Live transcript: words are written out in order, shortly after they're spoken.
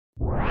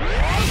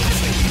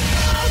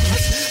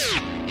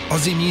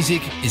Aussie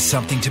music is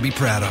something to be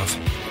proud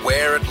of.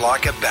 Wear it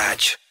like a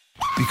badge.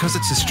 Because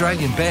it's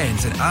Australian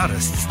bands and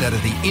artists that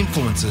are the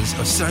influences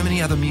of so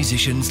many other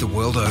musicians the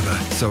world over.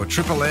 So at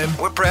Triple M,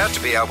 we're proud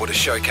to be able to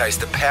showcase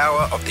the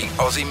power of the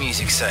Aussie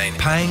music scene,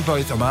 paying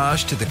both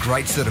homage to the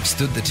greats that have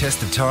stood the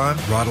test of time,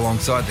 right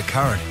alongside the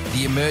current,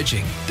 the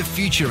emerging, the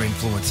future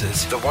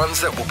influences, the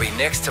ones that will be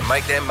next to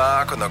make their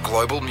mark on the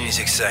global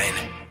music scene.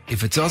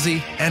 If it's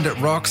Aussie and it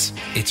rocks,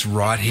 it's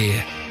right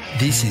here.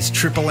 This is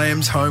Triple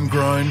M's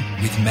Homegrown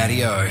with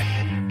Matty O.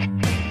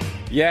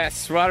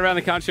 Yes, right around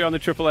the country on the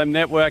Triple M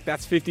network.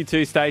 That's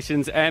 52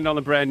 stations and on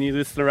the brand new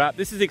listener app.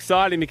 This is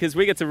exciting because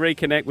we get to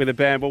reconnect with a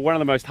band, well, one of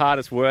the most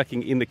hardest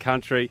working in the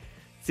country.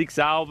 6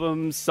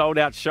 albums, sold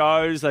out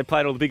shows. They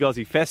played all the big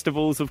Aussie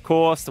festivals, of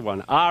course. They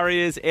won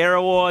ARIAs, Air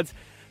Awards.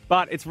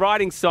 But it's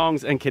writing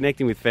songs and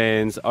connecting with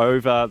fans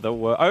over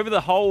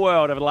the whole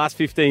world over the last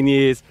 15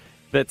 years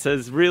that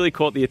has really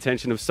caught the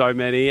attention of so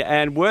many.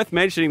 And worth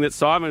mentioning that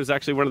Simon was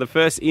actually one of the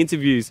first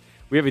interviews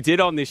we ever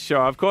did on this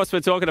show. Of course, we're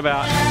talking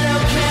about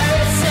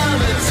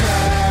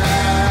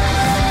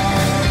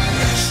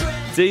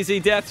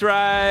DZ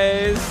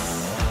Deathrays.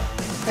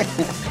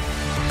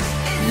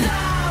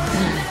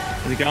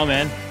 How's it going,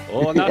 man?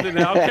 Oh, nothing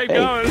now. Keep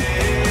going.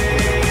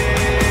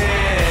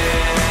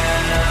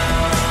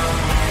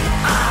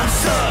 I'm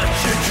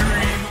such a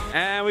dream.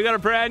 And we got a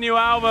brand new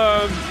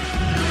album.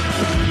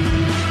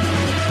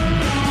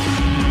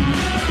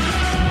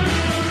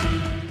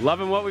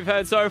 Loving what we've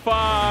heard so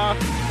far.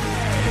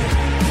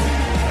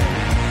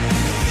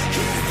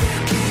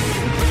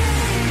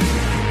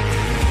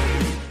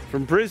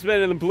 From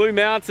Brisbane and the Blue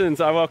Mountains,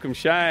 I welcome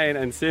Shane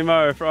and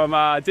Simo from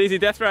DZ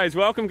Deathrays.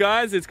 Welcome,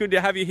 guys. It's good to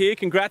have you here.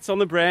 Congrats on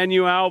the brand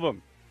new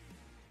album.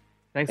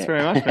 Thanks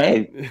very much,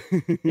 man.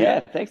 Hey.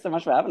 Yeah, thanks so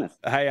much for having us.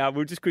 Hey, we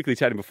were just quickly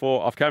chatting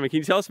before off camera. Can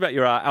you tell us about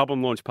your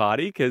album launch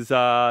party? Because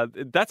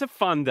that's a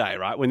fun day,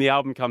 right, when the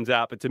album comes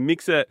out. But to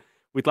mix it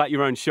with like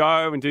your own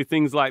show and do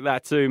things like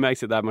that too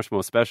makes it that much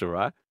more special,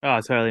 right?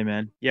 Oh, totally,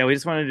 man. Yeah, we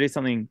just wanted to do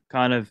something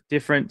kind of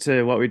different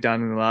to what we've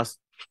done in the last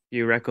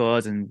few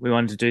records, and we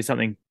wanted to do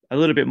something a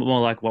little bit more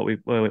like where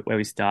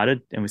we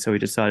started, and so we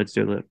decided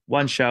to do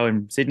one show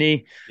in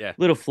Sydney,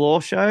 little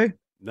floor show,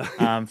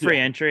 free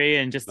entry,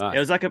 and just nice. It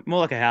was like more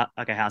like a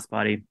house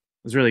party. It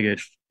was really good.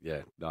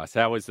 Yeah, nice.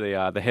 How was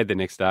the head the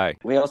next day?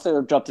 We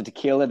also dropped a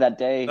tequila that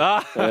day,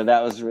 so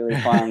that was really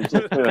fun.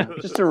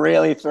 just to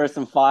really throw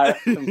some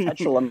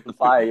petrol on the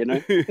fire, you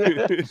know.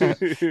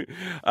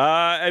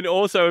 And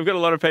also, we've got a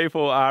lot of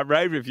people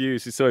rave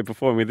reviews who saw you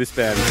perform with this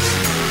band.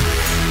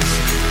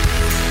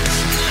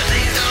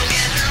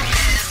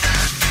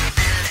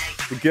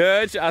 The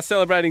Gurge are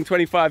celebrating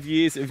 25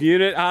 years of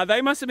unit.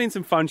 They must have been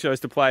some fun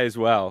shows to play as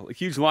well. A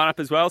huge lineup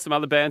as well. Some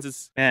other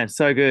bands. Man,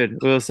 so good.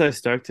 We were so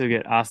stoked to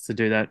get asked to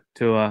do that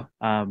tour,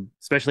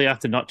 especially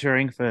after not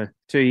touring for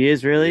 2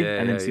 years, really,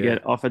 and then to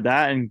get offered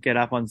that and get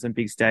up on some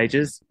big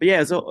stages. But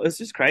yeah, it's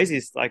just crazy.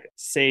 It's like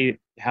see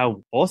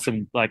how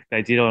awesome like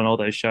they did on all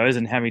those shows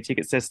and how many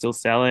tickets they're still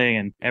selling,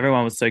 and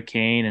everyone was so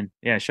keen. And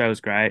yeah, the show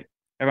was great.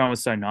 Everyone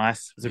was so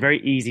nice. It was a very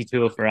easy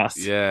tour for us.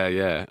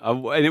 Yeah.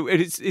 And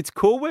it's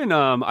cool when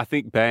I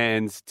think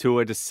bands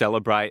tour to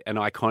celebrate an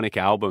iconic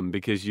album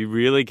because you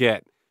really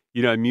get,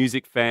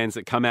 music fans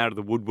that come out of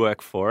the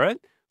woodwork for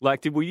it.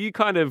 Like, were you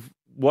kind of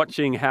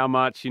watching how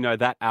much,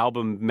 that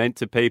album meant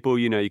to people?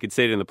 You could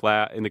see it in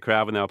the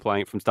crowd when they were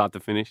playing it from start to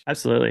finish.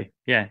 Absolutely.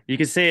 Yeah. You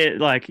could see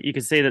it, you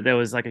could see that there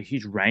was like a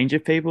huge range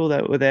of people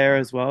that were there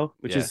as well,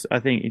 which is, I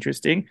think,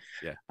 interesting.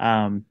 Yeah.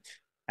 And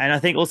I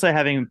think also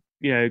having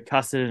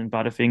Custard and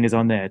Butterfingers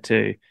on there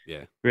too.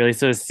 Yeah. Really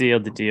sort of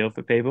sealed the deal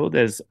for people.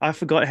 I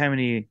forgot how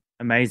many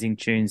amazing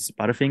tunes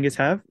Butterfingers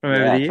have from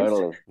over the years.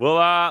 Totally.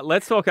 Well,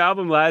 let's talk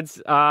album,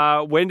 lads.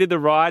 When did the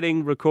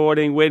writing,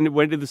 recording,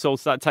 when did this all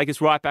start? Take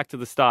us right back to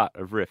the start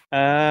of Riff.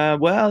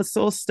 Well, it's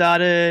all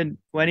started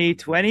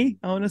 2020,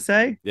 I want to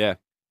say. Yeah.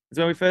 It's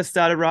when we first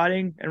started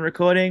writing and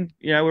recording.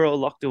 We're all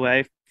locked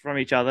away from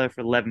each other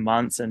for 11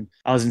 months, and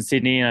I was in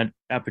Sydney, and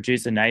our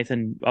producer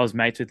Nathan, I was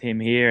mates with him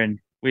here, and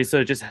we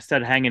sort of just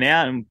started hanging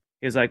out, and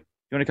he was like,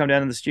 "You want to come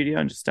down to the studio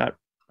and just start,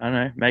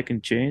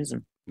 making tunes?"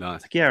 And nice. I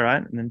was like, "Yeah,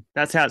 right." And then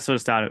that's how it sort of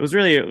started. It was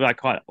really like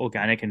quite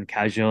organic and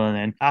casual. And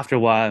then after a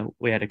while,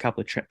 we had a couple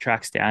of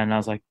tracks down, and I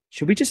was like,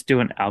 "Should we just do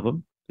an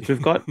album? Because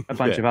we've got a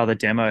bunch of other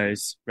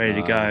demos ready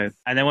to go."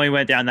 And then we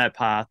went down that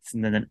path,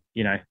 and then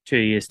 2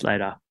 years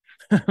later,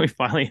 we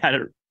finally had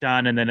it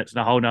done, and then it's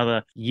a whole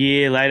nother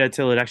year later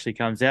till it actually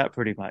comes out.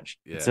 Pretty much,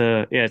 it's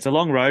a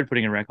long road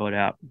putting a record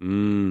out.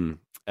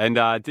 And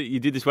you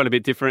did this one a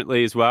bit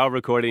differently as well,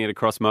 recording it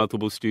across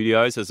multiple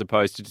studios as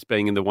opposed to just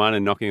being in the one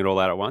and knocking it all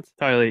out at once.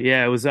 Totally,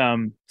 yeah. It was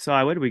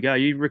So where did we go?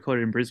 You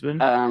recorded in Brisbane.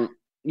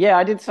 Yeah,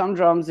 I did some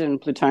drums in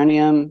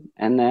Plutonium,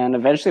 and then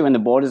eventually when the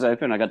borders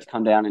opened, I got to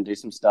come down and do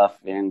some stuff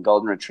in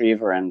Golden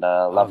Retriever and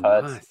Love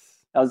Hurts. Nice.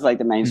 That was like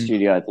the main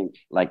studio, I think,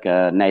 like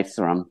Nate's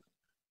room.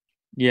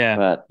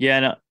 Yeah,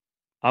 no,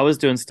 I was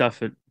doing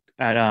stuff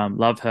at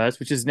Love Hurts,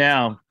 which is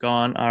now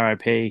gone,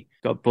 RIP.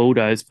 got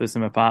bulldozed for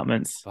some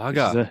apartments,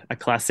 Bugger. which is a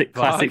classic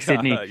Bugger,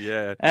 Sydney.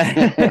 Yeah.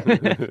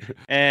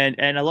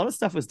 and a lot of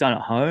stuff was done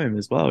at home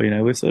as well.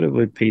 We sort of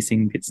were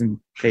piecing bits and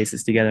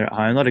pieces together at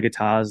home. A lot of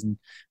guitars and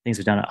things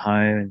were done at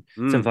home,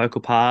 and some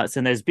vocal parts.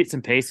 And there's bits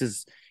and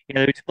pieces.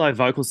 We took like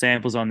vocal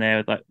samples on there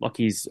with like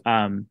Lockie's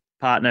partner.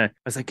 I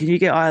was like, can you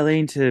get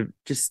Eileen to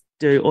just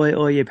do Oi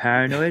Oi You're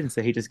Paranoid? And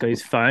so he just got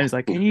his phone. He's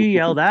like, can you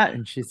yell that?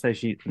 And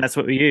that's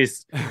what we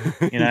used.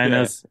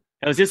 And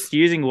I was just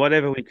using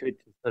whatever we could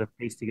to sort of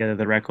piece together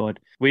the record.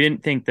 We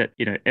didn't think that,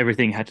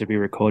 everything had to be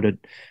recorded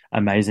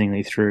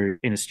amazingly through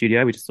in a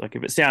studio. We just like,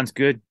 if it sounds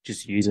good,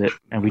 just use it.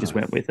 And we just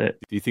went with it.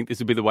 Do you think this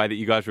will be the way that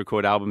you guys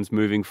record albums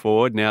moving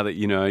forward now that,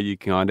 you're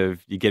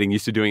getting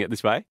used to doing it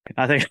this way?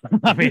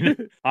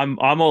 I'm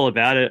all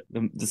about it.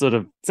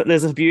 So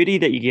there's a beauty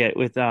that you get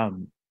with,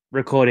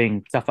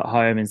 recording stuff at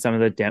home and some of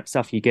the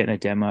stuff you get in a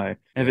demo.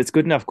 And if it's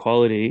good enough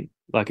quality,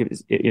 like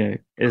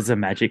there's a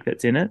magic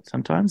that's in it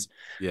sometimes,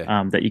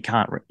 that you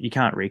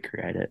can't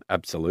recreate it.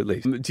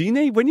 Absolutely. Do you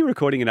need, when you're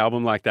recording an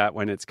album like that,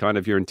 when it's kind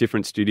of you're in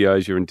different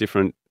studios, you're in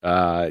different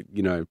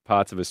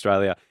parts of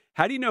Australia,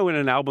 how do you know when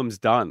an album's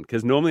done?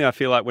 Because normally I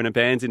feel like when a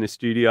band's in a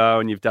studio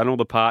and you've done all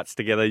the parts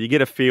together, you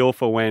get a feel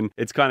for when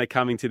it's kind of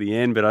coming to the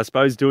end. But I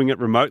suppose doing it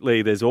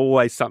remotely, there's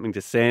always something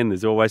to send.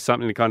 There's always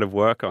something to kind of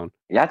work on.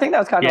 Yeah, I think that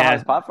was kind of the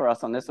hardest part for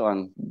us on this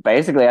one.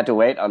 Basically, I had to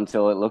wait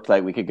until it looked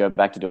like we could go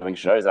back to doing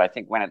shows. I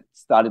think when it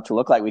started to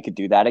look like we could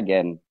do that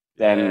again,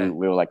 then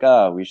we were like,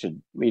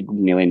 we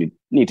really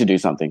need to do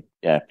something.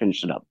 Yeah,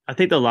 finish it up. I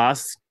think the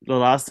last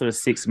sort of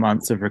 6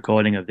 months of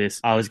recording of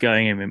this, I was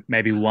going in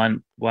maybe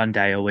one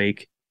day a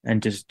week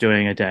and just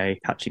doing a day,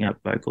 touching up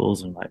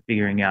vocals and like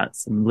figuring out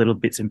some little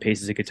bits and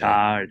pieces of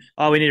guitar.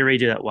 And, we need to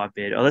redo that one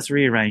bit. Let's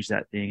rearrange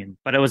that thing.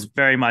 But it was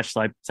very much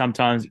like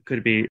sometimes it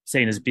could be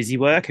seen as busy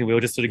work, and we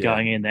were just sort of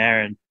going in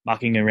there and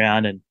mucking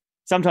around, and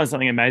sometimes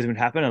something amazing would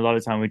happen. A lot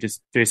of the time we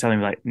just do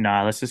something like,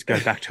 nah, let's just go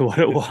back to what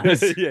it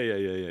was.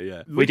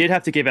 Yeah. We did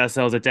have to give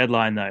ourselves a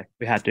deadline, though.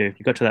 We had to.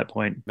 We got to that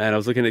point. Man, I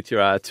was looking at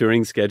your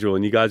touring schedule,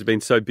 and you guys have been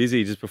so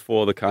busy just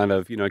before the kind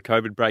of,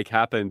 COVID break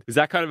happened. Is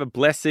that kind of a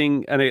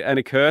blessing and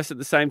a curse at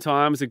the same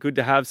time? Is it good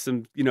to have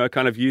some,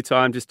 kind of you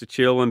time just to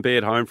chill and be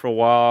at home for a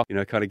while,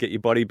 kind of get your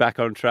body back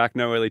on track,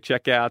 no early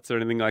checkouts or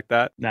anything like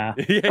that? Nah.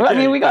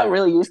 We got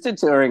really used to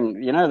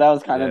touring. That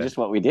was kind of just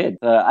what we did.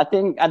 I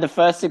think at the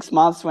first 6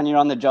 months when you're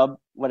on the job,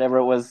 whatever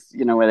it was,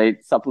 where they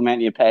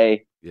supplement your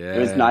pay. Yeah. It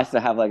was nice to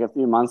have like a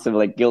few months of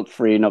like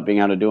guilt-free, not being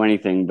able to do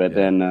anything. But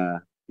then,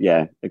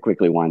 it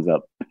quickly winds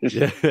up.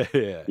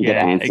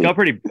 It got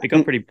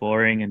pretty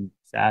boring and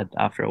sad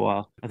after a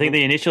while. I think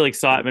the initial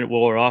excitement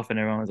wore off, and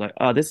everyone was like,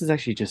 "Oh, this is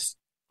actually just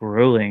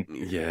grueling."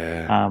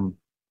 Yeah.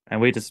 And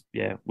we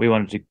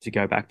wanted to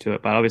go back to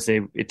it, but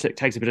obviously it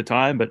takes a bit of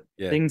time. But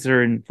things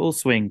are in full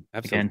swing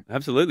again.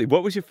 Absolutely.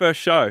 What was your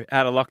first show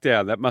out of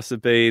lockdown? That must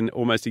have been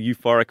almost a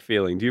euphoric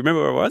feeling. Do you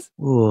remember where it was?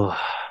 Ooh,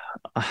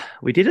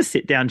 we did a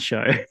sit-down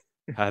show.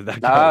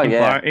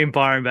 In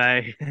Byron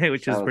Bay,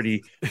 which was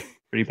pretty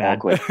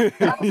bad.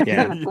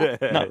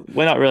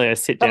 We're not really a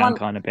sit-down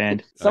kind of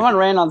band. Someone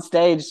ran on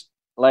stage,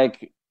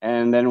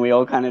 and then we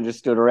all kind of just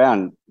stood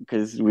around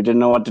because we didn't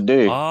know what to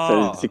do.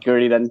 So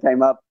security then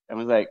came up and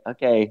was like,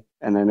 okay.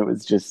 And then it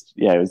was just,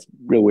 it was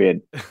real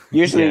weird.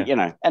 Usually,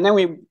 and then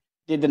we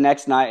did the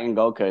next night in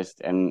Gold Coast,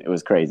 and it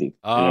was crazy.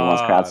 And everyone's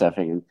crowd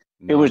surfing, and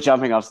people was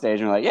jumping off stage,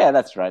 and we're like, yeah,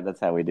 that's right.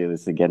 That's how we do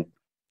this again.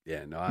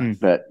 Yeah, nice.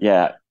 But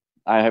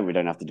I hope we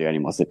don't have to do any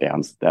more sit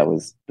downs. That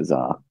was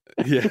bizarre.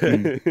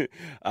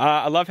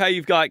 I love how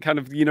you've got kind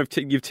of,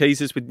 you've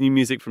teased us with new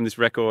music from this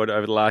record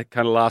over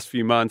the last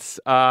few months.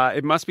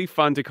 It must be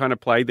fun to kind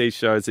of play these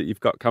shows that you've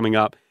got coming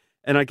up.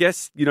 And I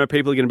guess,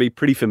 people are going to be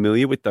pretty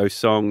familiar with those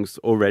songs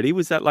already.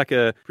 Was that like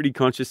a pretty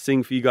conscious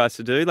thing for you guys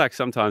to do? Like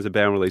sometimes a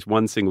band release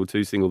one single,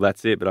 two single,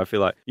 that's it. But I feel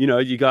like,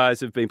 you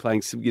guys have been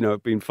playing,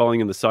 been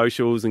following in the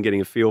socials and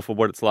getting a feel for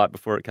what it's like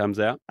before it comes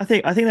out. I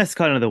think that's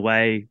kind of the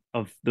way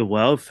of the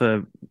world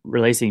for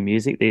releasing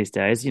music these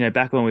days.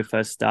 Back when we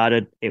first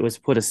started, it was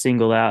put a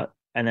single out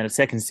and then a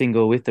second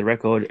single with the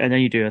record. And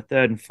then you do a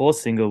third and fourth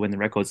single when the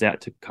record's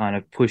out to kind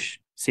of push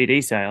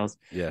CD sales.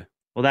 Yeah.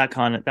 Well,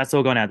 that's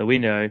all gone out the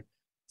window.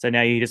 So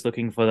now you're just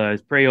looking for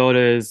those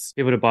pre-orders,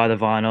 people to buy the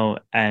vinyl,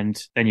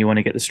 and then you want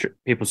to get the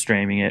people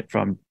streaming it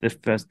from the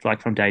first,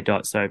 from day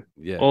dot. So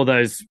all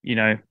those,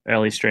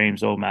 early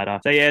streams all matter.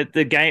 So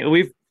the game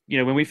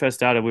when we first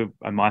started, we were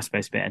a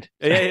MySpace band.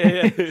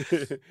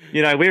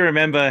 Yeah. We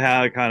remember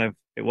how kind of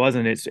it was,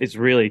 and it's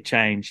really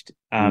changed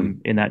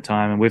in that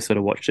time, and we've sort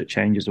of watched it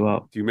change as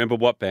well. Do you remember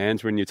what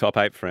bands were in your top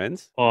 8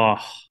 friends? Oh,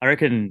 I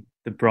reckon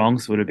the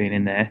Bronx would have been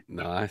in there.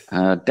 Nice.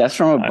 Death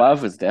from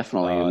Above was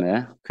definitely in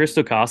there.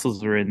 Crystal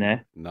Castles were in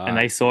there. Nice. And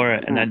they saw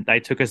it, and then they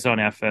took us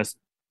on our first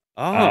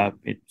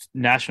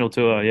national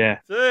tour. Yeah.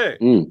 Sick.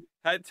 Hey,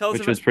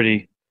 which was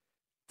pretty.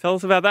 Tell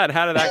us about that.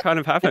 How did that kind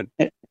of happen?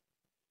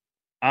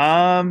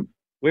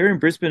 We were in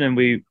Brisbane, and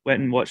we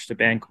went and watched a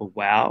band called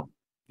Wow.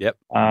 Yep.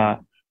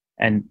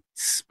 And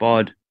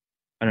Spod.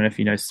 I don't know if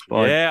you know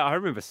Spod. Yeah, I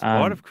remember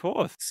Spod, of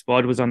course.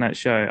 Spod was on that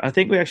show. I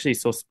think we actually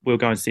we were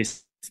going to see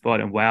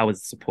Spod, and Wow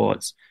was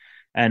supports.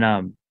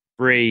 And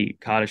Bree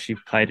Carter, she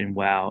played in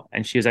WoW,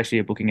 and she was actually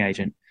a booking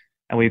agent.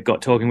 And we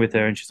got talking with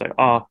her, and she's like,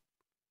 "Oh,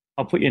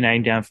 I'll put your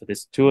name down for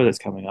this tour that's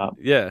coming up."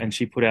 Yeah. And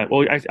she put out.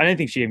 Well, I don't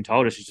think she even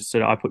told us. She just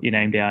said, "I put your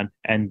name down,"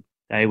 and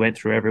they went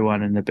through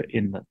everyone in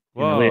the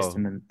list,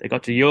 and then they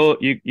got to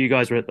you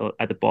guys were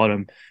at the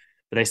bottom,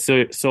 but they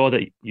saw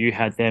that you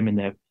had them in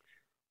your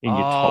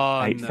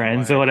top 8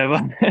 friends or whatever,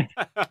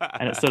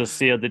 and it sort of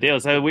sealed the deal.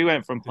 So we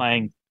went from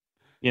playing,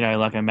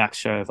 like a max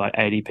show of like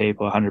 80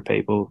 people, 100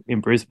 people in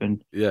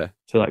Brisbane, to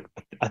like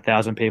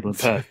 1,000 people in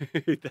Perth.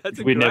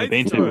 We'd never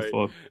been to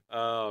before.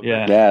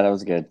 Yeah, that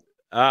was good.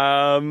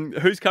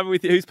 Who's coming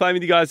with you? Who's playing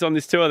with you guys on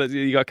this tour that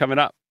you got coming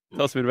up?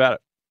 Tell us a bit about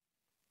it.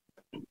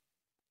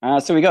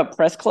 So we got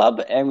Press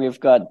Club and we've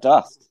got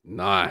Dust.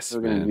 Nice. So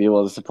we're going to view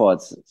all the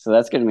supports. So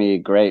that's going to be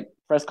great.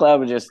 Press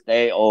Club,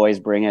 they always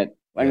bring it.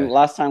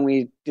 Last time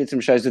we did some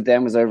shows with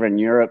them was over in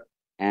Europe,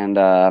 and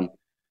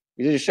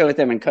we did a show with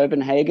them in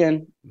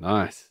Copenhagen.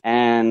 Nice.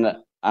 And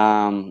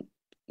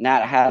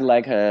Nat had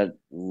like her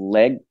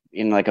leg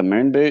in like a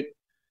moon boot.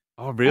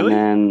 Oh, really?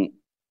 And then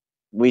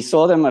we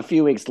saw them a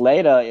few weeks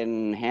later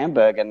in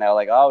Hamburg, and they were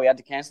like, "Oh, we had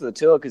to cancel the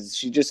tour because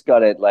she just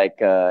got it like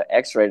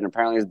X-rayed, and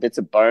apparently there's bits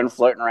of bone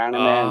floating around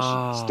in there,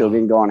 and she's still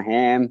been going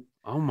ham."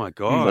 Oh my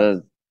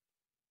god!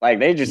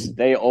 So,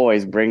 they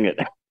always bring it.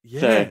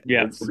 Yeah, so,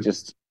 it's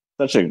just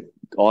such an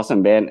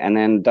awesome band. And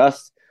then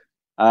Dust,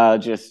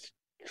 just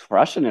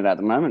crushing it at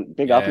the moment.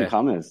 Big up and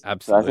comers.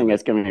 Absolutely. So I think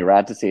it's going to be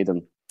rad to see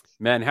them.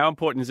 Man, how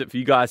important is it for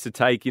you guys to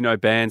take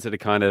bands that are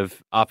kind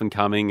of up and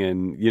coming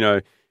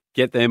and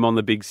get them on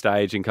the big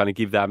stage and kind of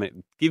give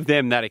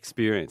them that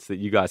experience that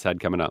you guys had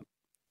coming up?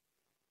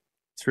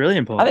 It's really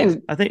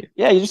important. I think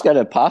you just got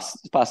to pass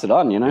it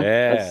on,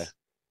 Yeah. That's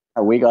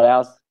how we got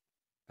ours.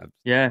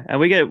 Yeah, and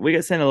we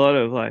get sent a lot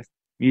of like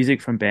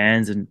music from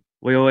bands, and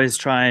we always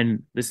try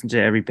and listen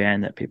to every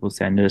band that people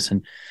send us,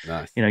 and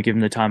give them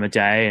the time of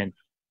day,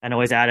 and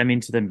always add them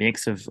into the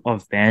mix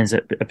of bands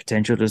that are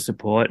potential to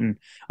support. And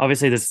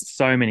obviously there's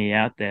so many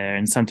out there,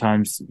 and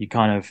sometimes you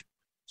kind of,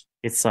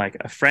 it's like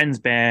a friend's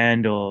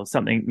band or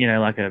something,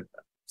 like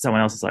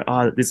someone else is like,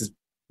 "Oh, this is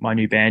my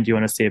new band. Do you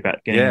want to see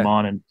about getting them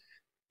on?" And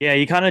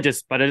you kind of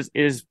just, but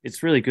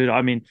it's really good.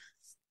 I mean,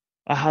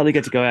 I hardly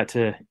get to go out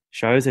to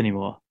shows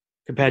anymore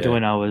compared to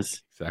when I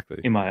was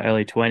in my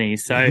early 20s.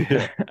 So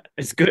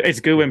it's good. It's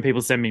good when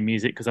people send me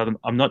music because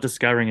I'm not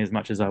discovering as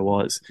much as I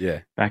was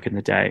back in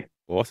the day.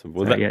 Awesome.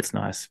 Well, it's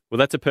nice. Well,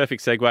 that's a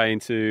perfect segue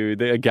into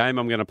a game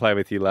I'm going to play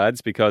with you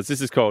lads, because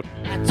this is called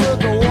I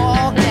took a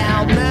walk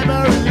down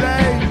memory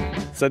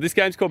lane. So this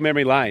game's called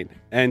Memory Lane.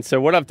 And so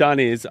what I've done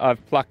is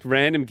I've plucked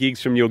random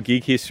gigs from your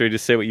gig history to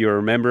see what you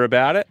remember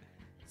about it.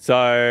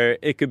 So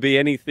it could be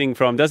anything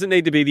from, doesn't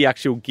need to be the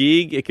actual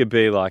gig. It could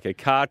be like a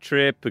car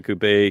trip. It could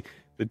be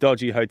the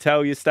dodgy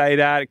hotel you stayed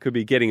at. It could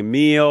be getting a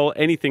meal,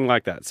 anything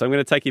like that. So I'm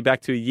going to take you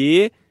back to a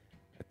year,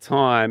 a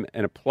time,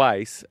 and a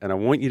place, and I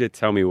want you to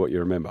tell me what you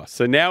remember.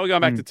 So now we're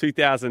going back to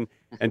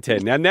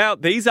 2010. Now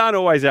these aren't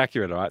always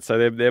accurate, all right?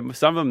 So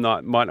some of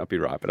them might not be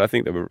right, but I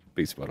think they will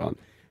be spot on.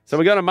 So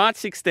we go to March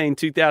 16,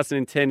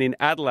 2010 in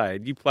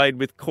Adelaide. You played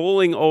with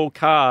Calling All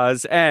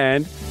Cars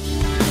and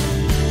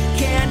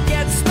Can't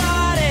get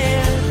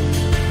started.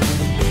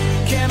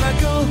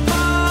 Chemical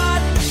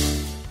heart.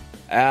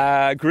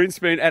 Green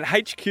Spoon at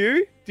HQ.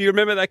 Do you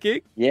remember that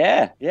gig?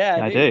 Yeah,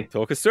 I do.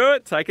 Talk us through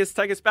it. Take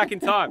us back in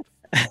time.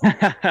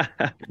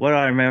 What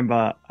I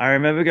remember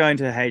going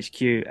to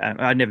HQ.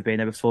 I'd never been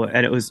there before,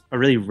 and it was a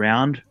really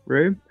round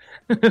room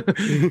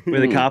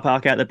with a car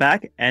park out the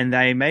back, and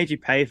they made you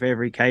pay for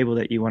every cable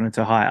that you wanted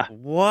to hire.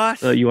 What?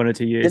 That you wanted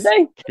to use. Did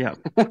they? Yeah,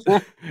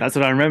 that's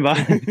what I remember.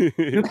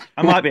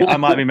 I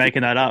might be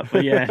making that up,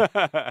 but yeah,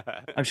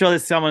 I'm sure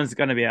there's someone's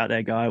going to be out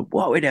there going,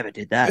 "What? We never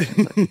did that."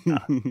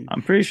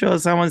 I'm pretty sure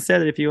someone said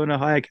that if you want to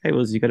hire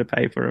cables, you got to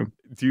pay for them.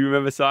 Do you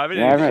remember, Simon?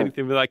 Yeah,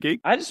 anything with that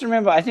gig? I just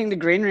remember, I think the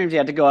green rooms, you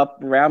had to go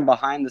up around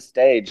behind the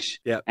stage.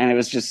 Yep. And it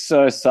was just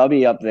so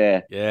subby up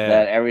there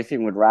that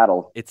everything would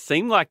rattle. It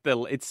seems like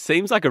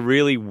a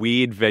really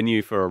weird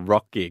venue for a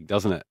rock gig,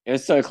 doesn't it? It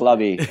was so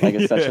clubby. Like,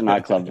 it's such a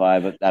nightclub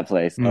vibe at that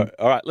place. All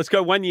right, let's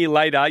go 1 year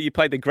later. You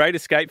played the Great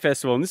Escape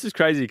Festival, and this is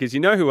crazy because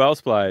you know who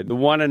else played? The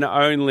one and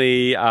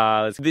only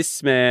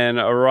this man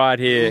right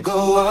here. Go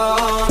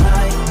all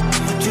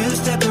night.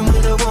 Two-stepping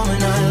with a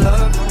woman I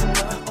love.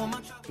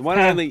 The one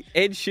and only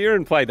Ed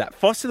Sheeran played that.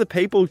 Foster the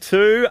People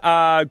too.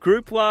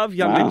 Group Love,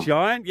 Young and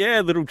Giant.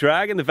 Yeah, Little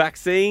Dragon, The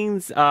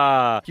Vaccines.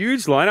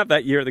 Huge lineup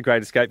that year at the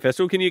Great Escape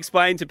Festival. Can you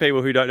explain to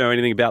people who don't know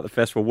anything about the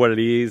festival what it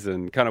is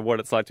and kind of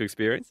what it's like to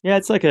experience? Yeah,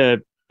 it's like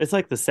the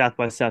South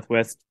by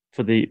Southwest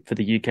for the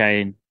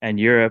UK and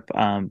Europe,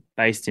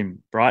 based in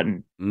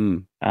Brighton,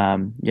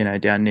 down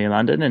near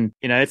London. And,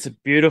 it's a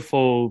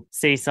beautiful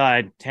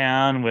seaside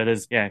town where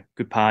there's,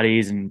 good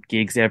parties and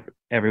gigs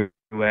everywhere.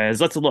 There's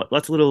lots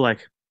of little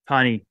like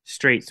tiny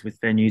streets with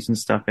venues and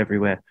stuff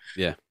everywhere.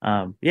 Yeah.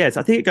 So I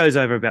think it goes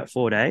over about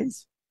 4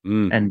 days,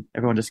 and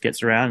everyone just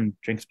gets around and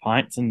drinks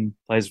pints and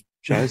plays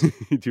shows. Do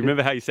you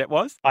remember how your set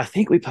was? I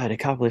think we played a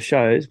couple of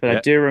shows, but I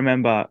do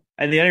remember,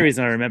 and the only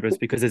reason I remember is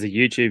because there's a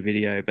YouTube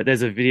video, but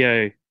there's a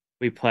video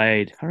we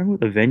played, I don't remember what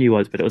the venue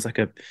was, but it was like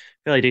a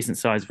fairly decent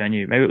sized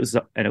venue. Maybe it was,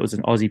 and it was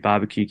an Aussie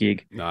barbecue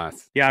gig.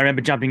 Nice. Yeah, I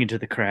remember jumping into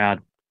the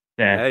crowd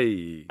there.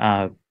 Hey.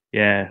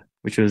 Yeah,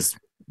 which was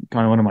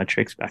kind of one of my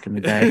tricks back in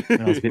the day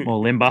when I was a bit more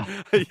limber.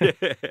 Yeah.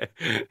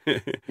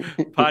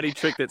 Party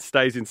trick that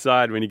stays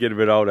inside when you get a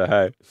bit older,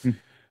 hey?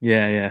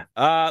 Yeah.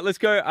 Let's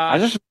go.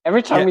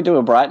 Every time we do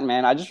a Brighton,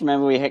 man, I just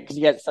remember because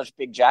you get such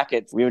big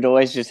jackets, we would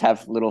always just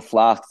have little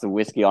flasks of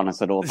whiskey on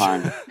us at all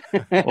times.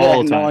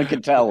 All no time. one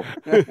could tell.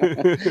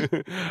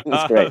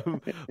 It's great.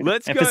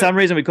 Let's And go. for some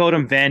reason, we called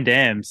them Van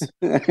Dams.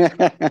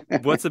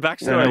 What's the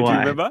backstory? Do you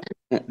remember?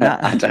 No,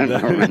 I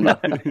don't remember.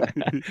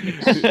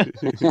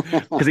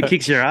 Because it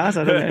kicks your ass?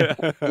 I don't know.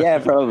 Yeah,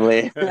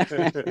 probably.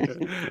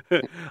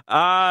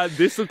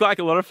 This looked like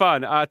a lot of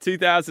fun.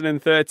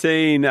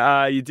 2013,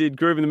 you did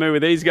Groove in the Moon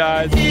with these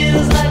guys.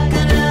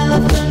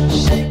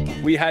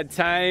 We had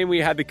Tame, we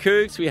had the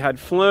Kooks, we had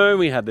Flume,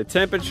 we had the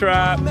Temper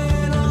Trap.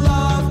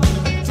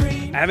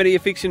 Amity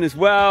Fiction as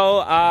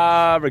well.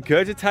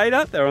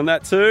 Regurgitator, they're on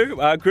that too.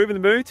 Groove in the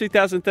Moon,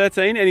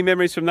 2013. Any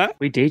memories from that?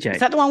 We DJ'd. Is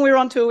that the one we were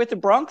on tour with the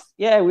Bronx?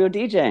 Yeah, we were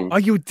DJing. Oh,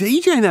 you were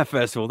DJing that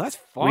festival. That's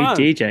fun. We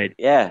DJ'd.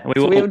 Yeah. And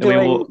So we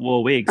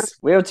wore wigs.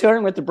 We were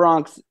touring with the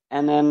Bronx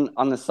and then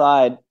on the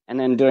side and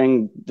then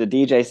doing the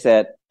DJ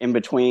set in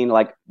between,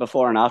 like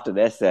before and after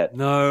their set.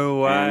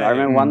 No way. And I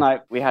remember one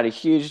night we had a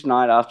huge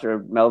night after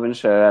a Melbourne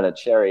show at a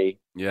Cherry.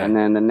 Yeah. And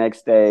then the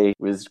next day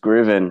was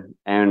grooving,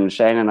 and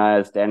Shane and I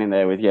are standing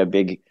there with your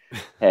big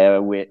hair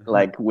with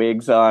like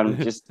wigs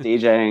on, just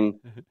DJing,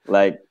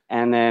 like,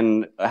 and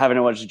then having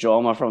to watch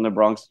Jorma from the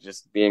Bronx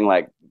just being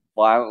like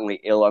violently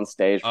ill on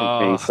stage from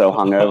being so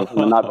hungover from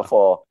the night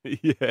before.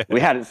 Yeah. We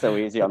had it so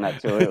easy on that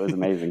tour; it was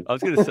amazing. I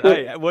was going to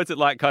say, what's it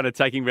like kind of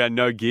taking around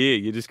no gear?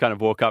 You just kind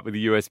of walk up with a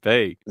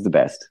USB. It was the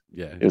best.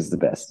 Yeah. It was the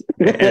best.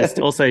 It's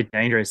also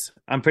dangerous.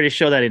 I'm pretty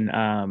sure that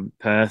in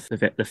Perth,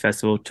 the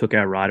festival took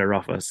our rider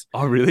off us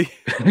Oh, really?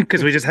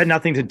 because we just had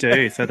nothing to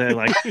do. So they're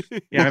like,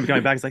 I remember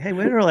going back. It's like, hey,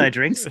 where did all our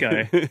drinks go?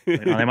 Like,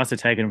 oh, they must have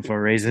taken them for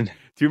a reason.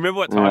 Do you remember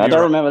what time I you don't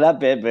were remember that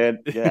bit,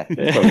 but yeah,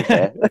 it's probably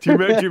fair. Do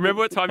you remember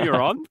what time you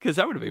were on? Because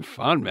that would have been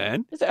fun,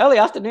 man. It's early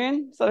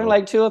afternoon, something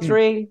like 2 or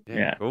 3.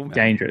 Yeah, cool, man.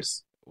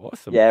 dangerous.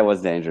 Awesome. Yeah, it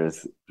was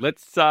dangerous.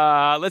 Let's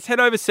head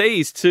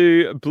overseas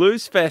to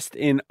Blues Fest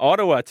in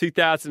Ottawa,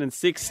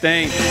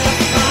 2016.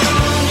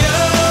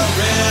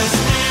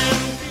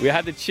 We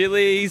had the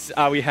Chili's,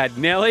 we had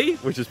Nelly,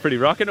 which is pretty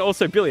rocking.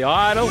 Also Billy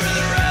Idol.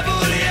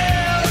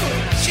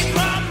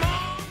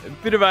 A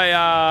bit of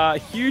a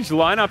huge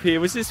lineup here.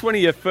 Was this one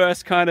of your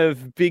first kind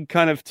of big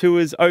kind of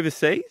tours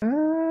overseas?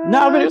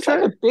 No, but it was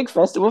like a big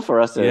festival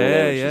for us. Which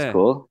is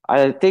cool.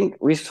 I think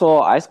we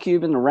saw Ice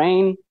Cube in the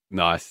rain.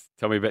 Nice.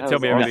 Tell me That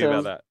everything was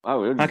about that.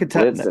 Oh, it was I could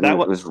tell blitz and that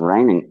it was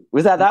raining.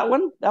 Was that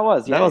one? That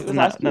was. Yeah, that was it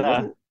Ice Cube,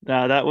 wasn't it?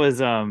 no, that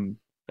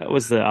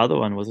was the other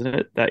one, wasn't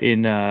it? That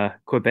in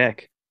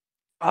Quebec.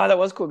 Oh, that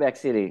was Quebec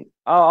City.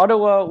 Oh,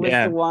 Ottawa was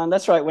the one.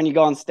 That's right. When you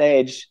go on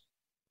stage,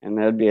 and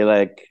they'd be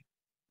like,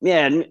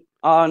 "Yeah."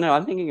 Oh no,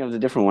 I'm thinking of the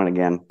different one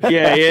again.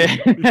 Yeah.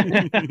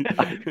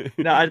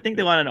 No, I think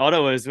the one in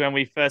Ottawa was when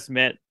we first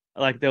met.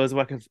 Like there was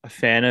like a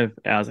fan of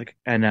ours, like,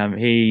 and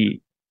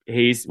we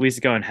used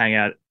to go and hang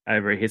out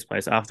over at his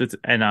place afterwards.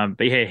 And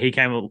but yeah, he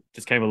came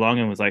along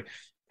and was like,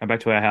 "Come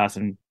back to our house,"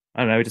 and I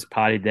don't know, we just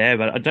partied there.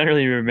 But I don't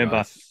really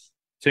remember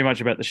too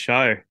much about the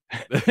show.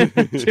 Oh,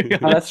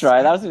 that's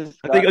right. That was.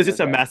 I think it was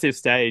just a massive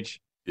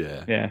stage.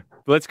 Yeah.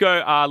 Let's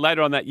go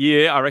later on that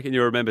year. I reckon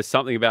you'll remember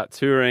something about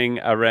touring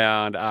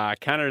around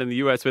Canada and the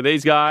US with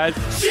these guys.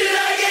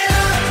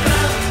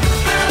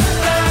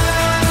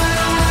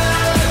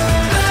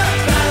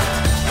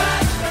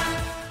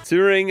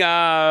 Touring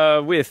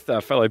with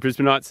fellow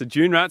Brisbaneites, the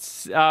June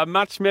Rats.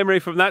 Much memory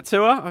from that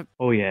tour?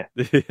 Oh, yeah.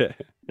 Yeah.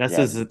 That's Yeah,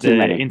 just too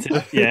many.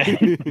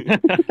 yeah.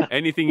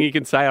 Anything you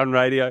can say on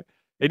radio?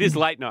 It is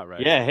late night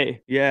radio.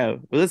 Yeah.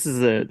 Well, this is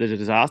the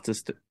disaster.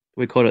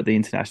 We called it the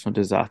International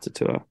Disaster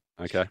Tour.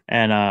 Okay.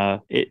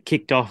 And it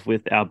kicked off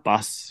with our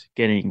bus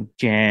getting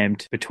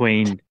jammed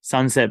between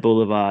Sunset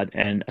Boulevard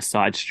and a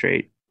side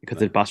street because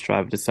the bus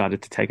driver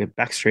decided to take a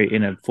back street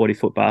in a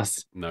 40-foot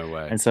bus. No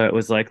way. And so it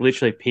was like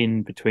literally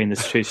pinned between the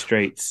two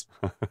streets.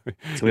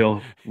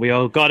 So we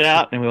all got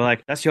out and we were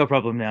like, "That's your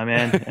problem now,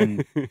 man."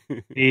 And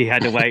he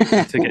had to wait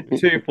to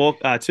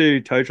get two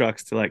tow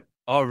trucks to like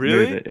Oh, really?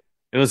 move it.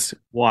 It was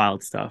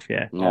wild stuff,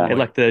 yeah. Yeah. It,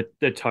 like the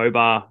tow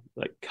bar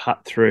like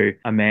cut through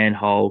a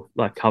manhole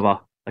like cover,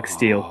 like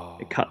steel. Oh.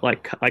 It cut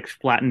like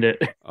flattened it.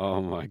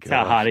 Oh, my God. That's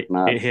how hard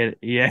it hit.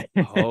 Yeah.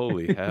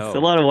 Holy hell. It's a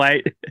lot of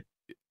weight.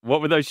 What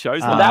were those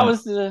shows Well, like? that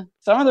was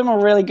some of them are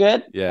really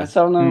good. Yeah. And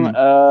some of them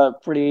are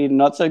pretty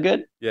not so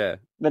good. Yeah.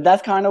 But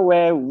that's kind of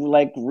where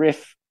the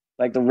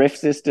riff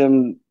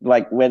system,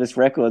 like where this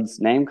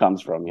record's name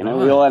comes from. You know,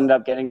 we all ended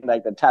up getting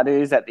like the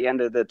tattoos at the end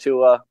of the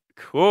tour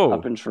Cool.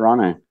 up in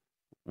Toronto.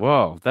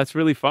 Whoa, that's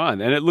really fun.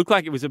 And it looked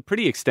like it was a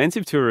pretty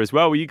extensive tour as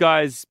well. Were you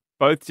guys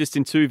both just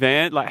in two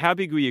vans? Like, how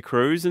big were your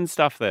crews and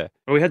stuff there?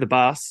 Well, we had the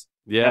bus.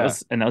 Yeah.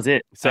 That was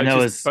it. So and just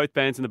there was both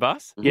bands in the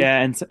bus? yeah,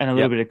 and a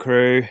little bit of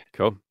crew.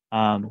 Cool.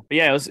 But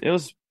yeah, it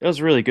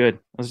was really good.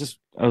 It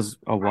was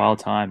a wild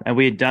time, and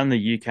we had done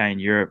the UK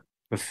and Europe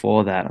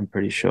before that. I'm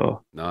pretty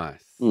sure.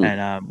 Nice.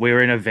 And we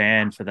were in a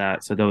van for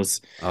that, so there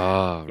was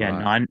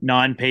right.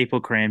 nine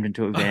people crammed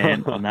into a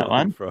van on that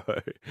one. Bro.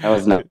 That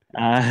was not.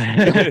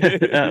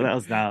 That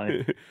was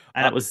gnarly,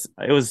 and it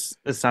was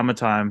the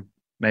summertime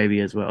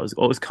maybe as well. It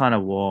was kind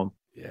of warm,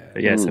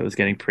 but so it was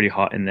getting pretty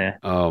hot in there.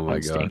 Oh my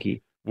God.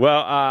 Stinky.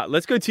 Well,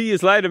 let's go 2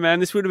 years later, man.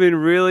 This would have been a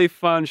really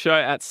fun show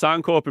at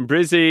Suncorp in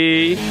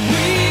Brizzy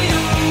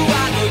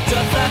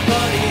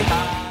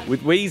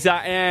with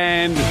Weezer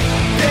and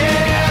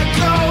There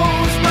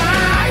goes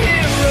my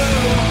hero.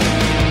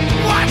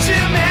 Watch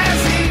him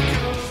as he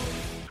goes.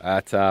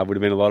 that would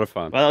have been a lot of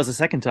fun. Well, that was the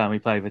second time we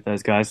played with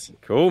those guys.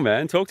 Cool,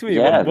 man. Talk to me.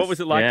 Yes. What was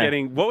it like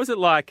getting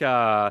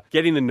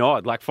the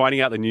nod, like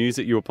finding out the news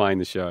that you were playing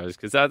the shows?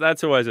 Because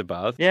that's always a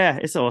buzz. Yeah,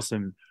 it's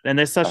awesome, and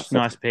they're such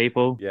nice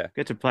people. Yeah.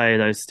 Get to play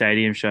those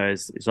stadium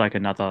shows. It's like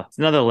another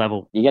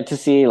level. You get to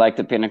see like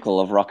the pinnacle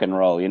of rock and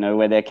roll,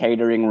 where their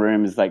catering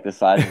room is like the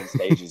size of the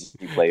stages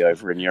you play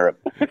over in Europe.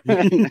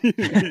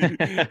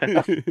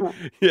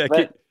 Yeah,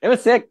 But it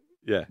was sick.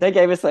 yeah. They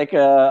gave us like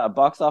a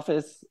box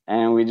office,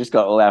 and we just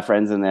got all our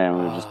friends in there, and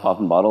we were just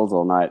popping bottles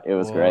all night. It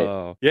was great.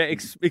 Wow. Yeah,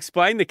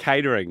 explain the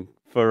catering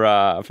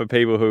for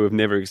people who have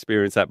never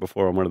experienced that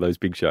before on one of those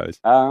big shows.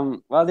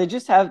 Well, they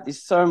just have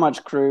there's so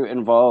much crew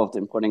involved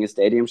in putting a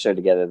stadium show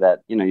together that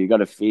you got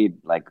to feed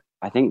like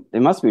I think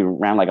there must be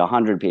around like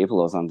 100 people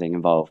or something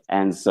involved,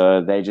 and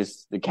so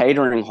the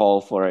catering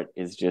hall for it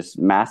is just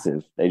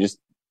massive. They just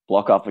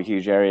block off a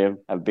huge area,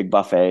 have big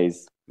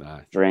buffets.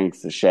 Nice.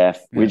 Drinks, a chef.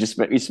 We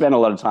spent a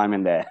lot of time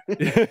in there.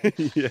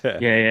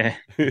 Yeah.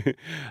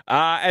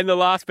 And the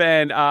last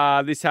band,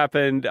 this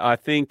happened, I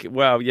think,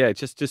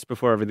 just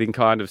before everything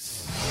kind of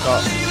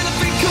stopped.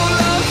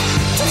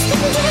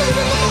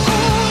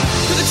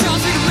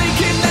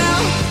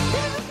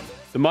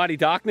 The Mighty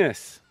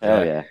Darkness.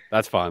 Hell yeah.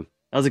 That's fun.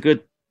 That was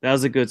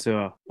a good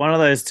tour. One of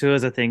those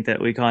tours I think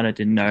that we kind of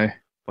didn't know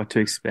what to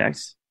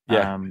expect.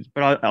 Yeah.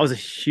 But I was a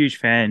huge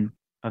fan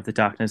of the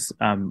Darkness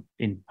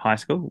in high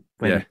school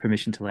when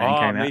Permission to Land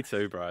came out. Me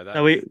too, bro.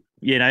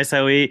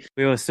 So we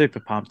were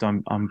super pumped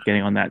on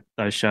getting on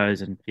those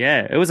shows, and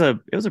it was a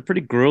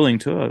pretty grueling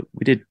tour.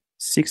 We did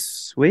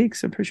 6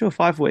 weeks, I'm pretty sure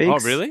 5 weeks.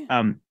 Oh, really?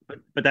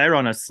 But they were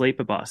on a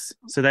sleeper bus,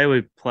 so they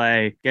would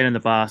get in the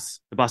bus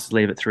would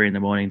leave at 3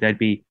 a.m. They'd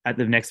be at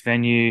the next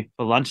venue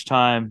for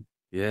lunchtime,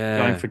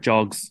 going for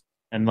jogs.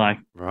 And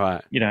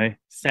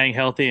staying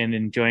healthy and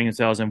enjoying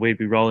themselves, and we'd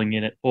be rolling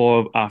in it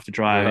or after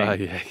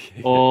driving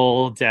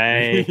all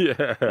day.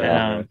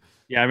 I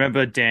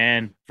remember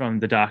Dan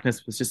from The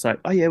Darkness was just like,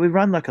 "Oh yeah, we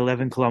run like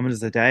 11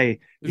 kilometers a day.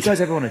 You guys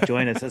ever want to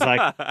join us?" It's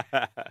like,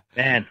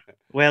 man,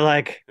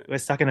 we're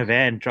stuck in a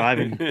van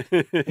driving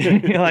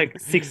like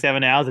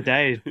 6-7 hours a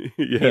day.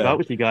 Keep up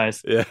with you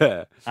guys.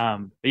 Yeah. But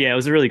it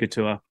was a really good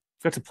tour.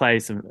 Got to play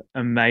some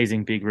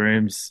amazing big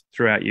rooms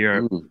throughout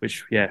Europe,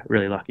 which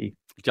really lucky.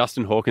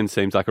 Justin Hawkins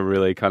seems like a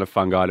really kind of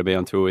fun guy to be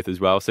on tour with as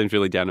well. Seems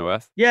really down to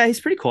earth. Yeah,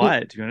 he's pretty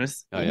quiet, to be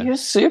honest. Oh, yeah. He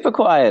was super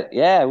quiet.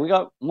 Yeah, we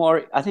got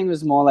more. I think it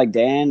was more like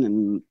Dan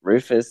and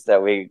Rufus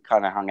that we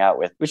kind of hung out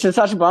with, which is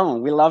such a bummer.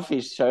 We love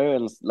his show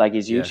and like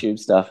his YouTube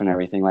stuff and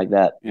everything like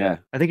that. Yeah.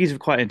 I think he's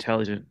quite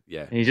intelligent.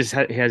 Yeah. And he just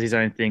he has his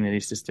own thing that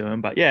he's just doing.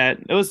 But it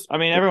was,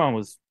 everyone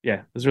was,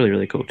 it was really,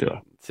 really cool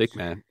tour. Sick,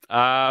 man.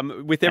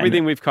 With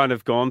everything we've kind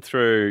of gone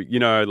through,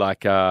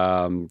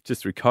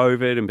 just through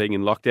COVID and being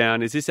in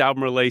lockdown, is this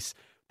album release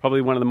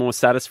probably one of the more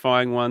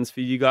satisfying ones for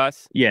you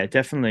guys? Yeah,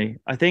 definitely.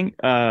 I think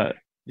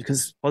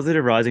because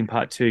Positive Rising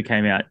Part 2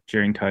 came out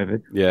during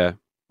COVID. Yeah.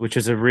 Which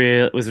was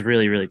really,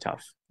 really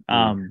tough.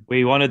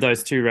 We wanted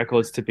those 2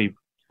 records to be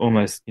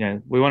almost,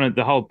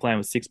 the whole plan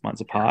was 6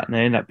 months apart, and they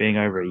ended up being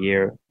over a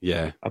year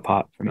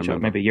apart from each other,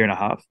 maybe a year and a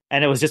half.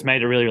 And it was just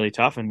made it really, really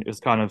tough. And it was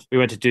kind of, we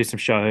went to do some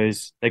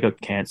shows, they got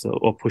cancelled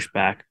or pushed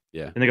back.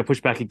 Yeah. And they got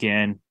pushed back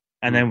again.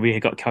 And then we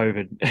got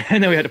COVID,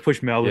 and then we had to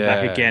push Melbourne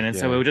back again. And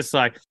so we were just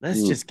like,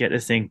 let's just get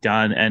this thing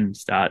done and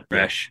start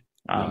fresh.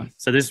 Nice.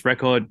 So this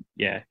record,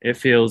 it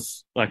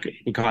feels like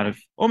we're kind of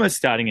almost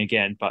starting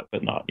again, but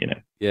not,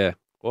 Yeah.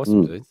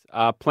 Awesome, dudes.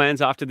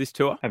 Plans after this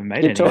tour? Haven't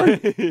made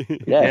any.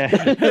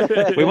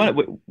 Yeah. we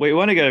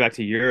want to go back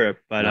to Europe,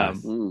 but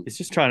it's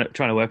just trying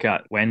to work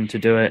out when to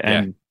do it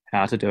and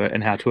how to do it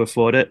and how to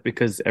afford it,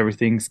 because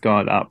everything's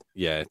gone up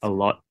a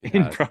lot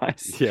in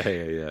price.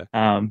 Yeah.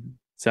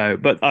 So,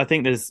 but I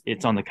think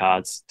it's on the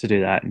cards to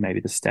do that, and maybe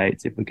the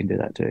States if we can do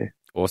that too.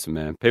 Awesome,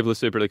 man. People are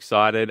super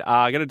excited.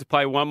 I'm going to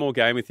play one more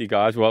game with you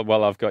guys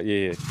while I've got you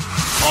here.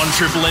 On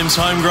Triple M's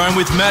Homegrown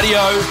with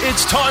Mattio,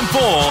 it's time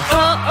for...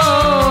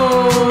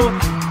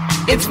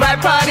 It's my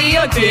party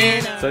or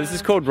dinner. So this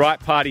is called Right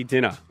Party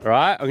Dinner, all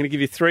right? I'm going to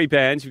give you 3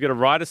 bands. You've got to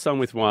write a song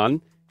with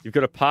one. You've got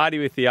to party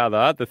with the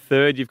other. The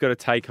third, you've got to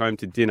take home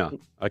to dinner,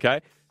 okay?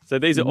 So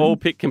these are all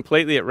picked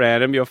completely at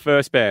random. Your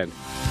first band.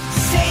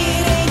 Say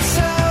it ain't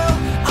so,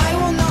 I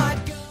will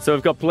not go. So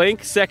we've got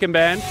Blink, second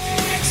band.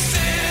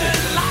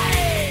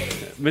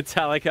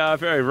 Metallica,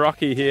 very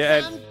rocky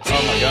here. And, oh,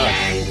 my God.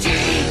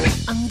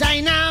 I'm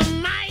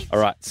dynamite. All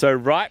right. So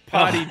right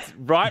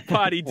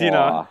party dinner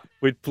Wow.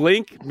 with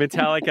Blink,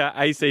 Metallica,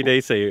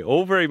 AC/DC.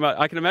 All very much.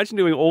 I can imagine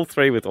doing all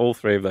three with all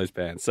three of those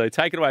bands. So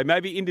take it away.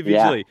 Maybe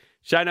individually.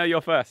 Shano, you're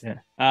first. Yeah.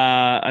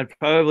 I'd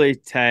probably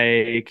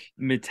take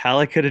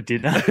Metallica to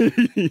dinner,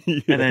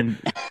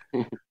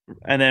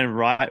 and then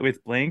right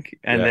with Blink,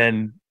 and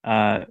then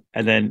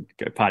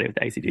go party with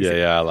AC/DC.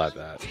 Yeah, I like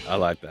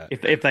that.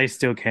 If they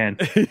still can.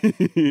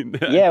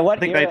 Yeah,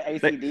 what think era they-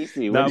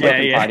 AC/DC? No,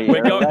 Party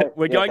We're era,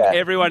 going right?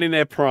 everyone in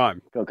their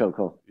prime.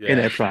 Cool. Yeah. In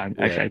their prime.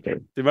 Yeah. Okay,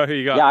 good. Timo, who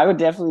you got? Yeah, I would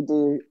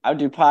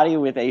do party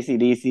with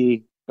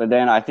AC/DC, but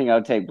then I think I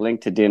would take Blink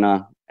to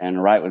dinner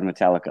and right with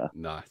Metallica.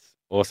 Nice.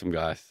 Awesome,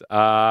 guys.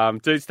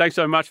 Dudes, thanks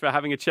so much for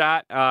having a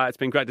chat. It's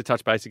been great to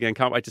touch base again.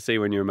 Can't wait to see you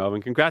when you're in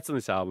Melbourne. Congrats on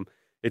this album.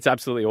 It's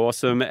absolutely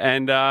awesome.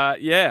 And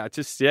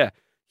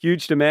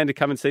huge demand to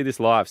come and see this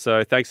live.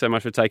 So thanks so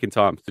much for taking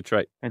time. It's a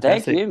treat.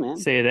 Fantastic. Thank you, man.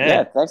 See you there.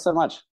 Yeah, thanks so much.